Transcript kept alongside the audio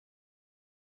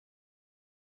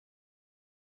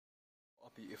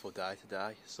A beautiful day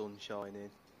today, sun shining,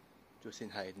 just in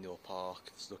Haden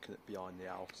Park, just looking at behind the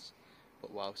house.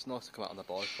 But wow, it's nice to come out on the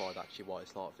bike ride actually while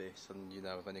it's like this, and you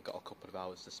know, I've only got a couple of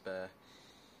hours to spare.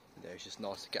 You know, it's just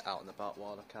nice to get out and about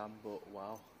while I can. But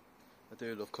wow, I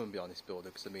do love coming behind this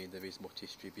building because I mean there is much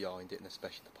history behind it, and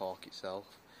especially the park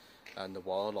itself, and the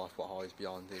wildlife what hides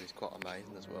behind it is quite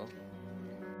amazing as well.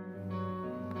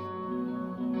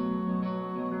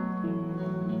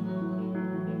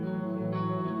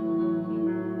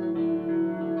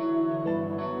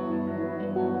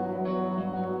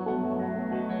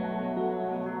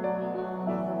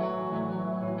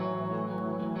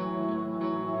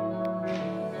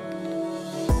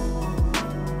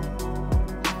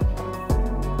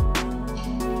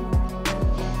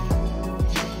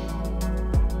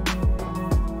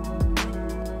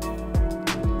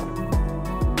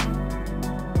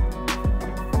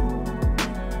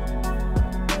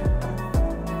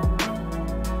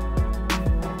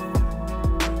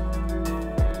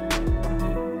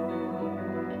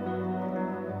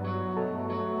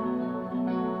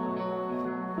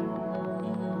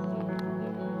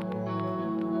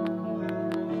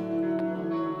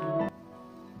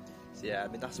 Yeah, I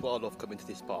mean that's why I love coming to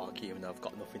this park even though I've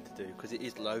got nothing to do, because it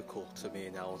is local to me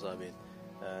in Leasowes,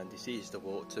 and it's easy to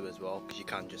walk to as well because you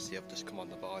can just see I've just come on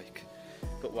the bike.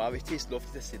 But wow, it is lovely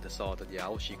to see the side of the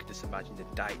house. You can just imagine the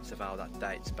dates of how that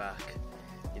dates back,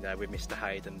 you know, with Mr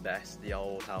Haden Best, the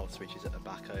old house which is at the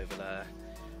back over there,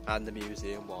 and the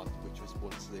museum one which was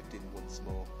once lived in once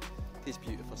more. It is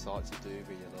beautiful sights, I do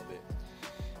really love it.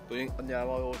 But you know,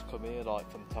 I always come here like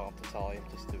from time to time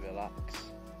just to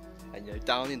relax. And you know,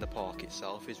 down in the park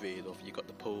itself is really lovely. You've got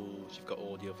the pools, you've got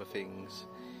all the other things.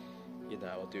 You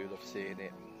know, I do love seeing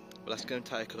it. But let's go and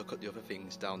take a look at the other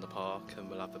things down the park, and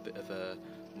we'll have a bit of a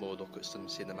more look at some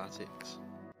cinematics.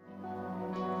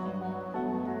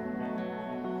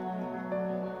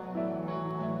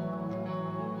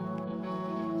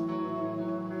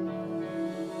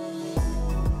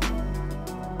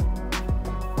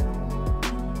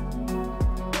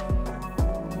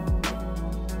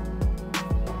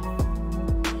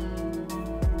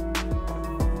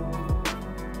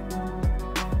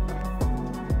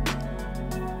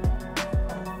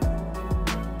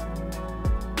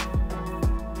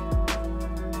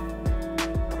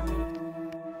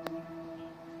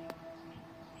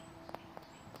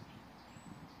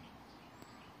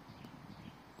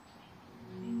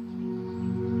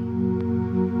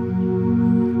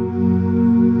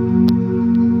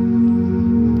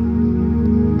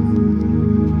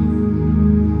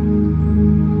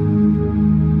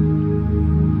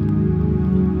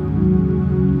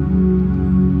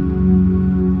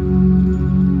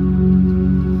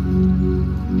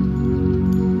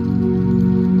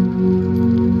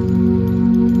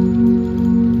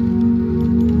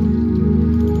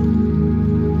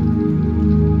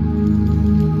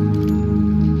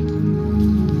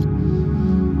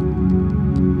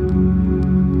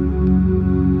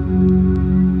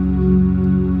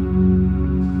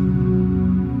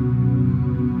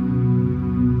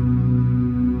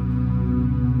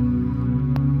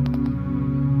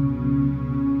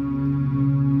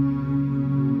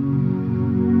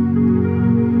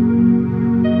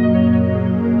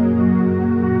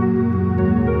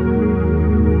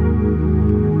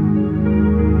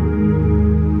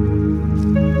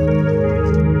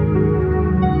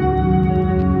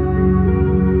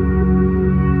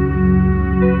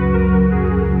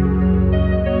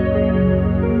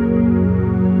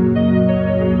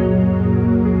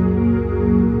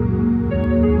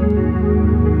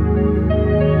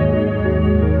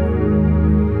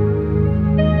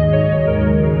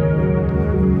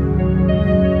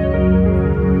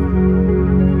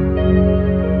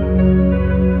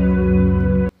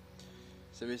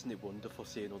 Isn't it wonderful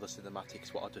seeing all the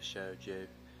cinematics what I just showed you,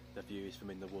 the views from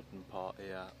in the wooden part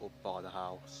here up by the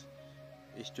house.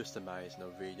 It's just amazing,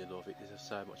 I really love it. There's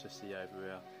so much to see over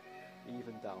here.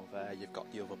 Even down there you've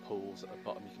got the other pools at the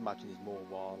bottom. You can imagine there's more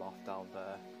wildlife down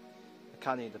there. I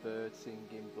can hear the birds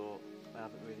singing, but I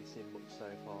haven't really seen much so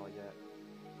far yet.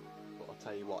 But I'll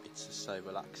tell you what, it's just so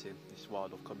relaxing. This is why I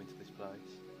love coming to this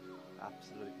place.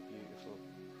 Absolutely beautiful.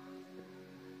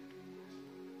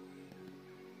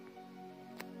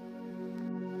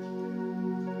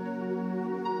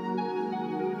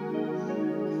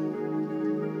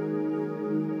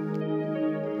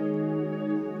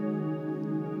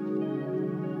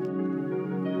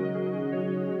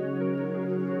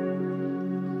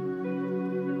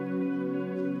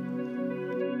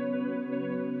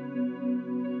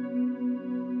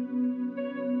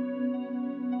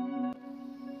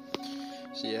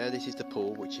 So yeah, this is the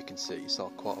pool, which you can see it's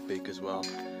like quite big as well.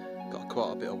 Got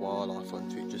quite a bit of wildlife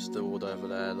onto it, just stored over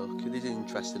there. Look, it is an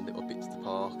interesting little bit to the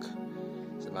park.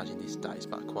 So imagine this dates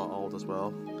back quite old as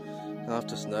well. And I've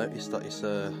just noticed that it's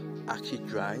actually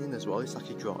draining as well. It's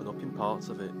actually drying up in parts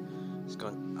of it. It's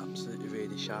gone absolutely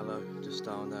really shallow just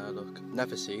down there. Look,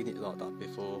 never seen it like that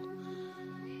before.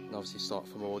 And obviously start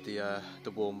from all the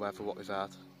warm weather what we've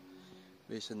had.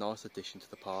 It's a nice addition to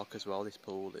the park as well. This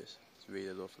pool is. It's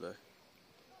really lovely.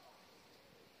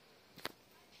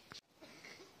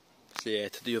 So yeah,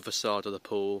 to the other side of the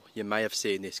pool, you may have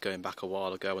seen this going back a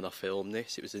while ago when I filmed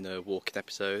this. It was in a walking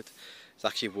episode. There's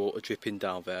actually water dripping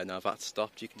down there now. That's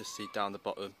stopped. You can just see down the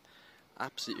bottom,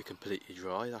 absolutely completely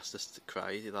dry. That's just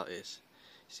crazy, that is.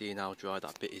 Seeing how dry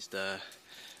that bit is there.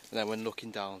 And then when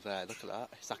looking down there, look at that.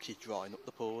 It's actually drying up,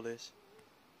 the pool is.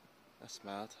 That's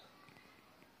mad.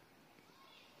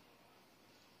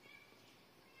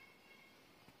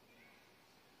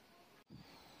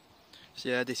 So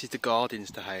yeah, this is the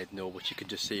gardens to Haden, which you can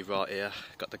just see right here.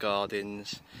 Got the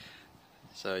gardens.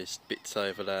 So it's bits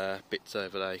over there, bits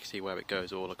over there. You can see where it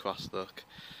goes all across, look.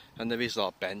 And there is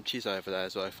like benches over there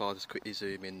as well. If I just quickly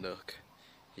zoom in, look.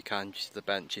 You can just see the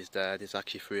benches there. There's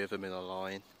actually 3 of them in a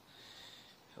line.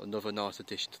 Another nice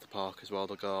addition to the park as well,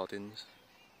 the gardens.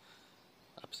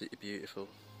 Absolutely beautiful.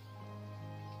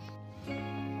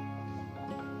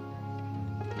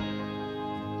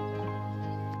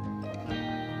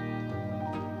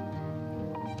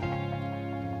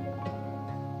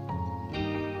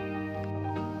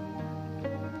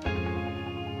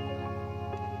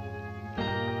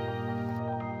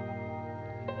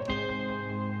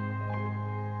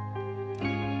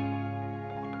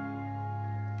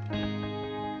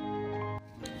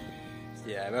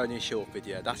 Yeah, only a short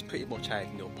video. That's pretty much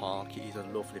Haden Park. It is a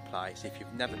lovely place. If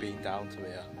you've never been down to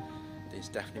here, then it's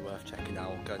definitely worth checking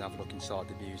out. Go and have a look inside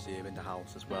the museum and the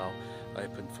house as well.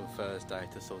 Open from Thursday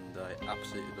to Sunday.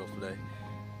 Absolutely lovely.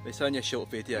 It's only a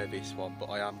short video, this one, but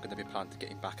I am going to be planning to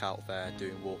getting back out there,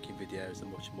 doing walking videos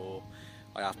and much more.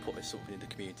 I have put something in the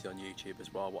community on YouTube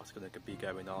as well, what's going to be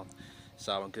going on.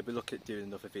 So I'm going to be looking at doing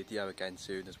another video again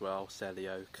soon as well, Selly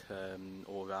Oak,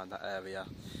 all around that area,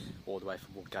 all the way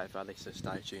from Woodgate Valley, so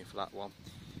stay tuned for that one.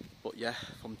 But yeah,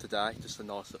 from today, just a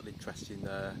nice little interesting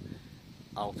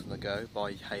out on the go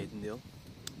by Haden.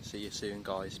 See you soon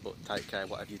guys, but take care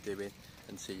whatever you're doing,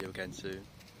 and see you again soon.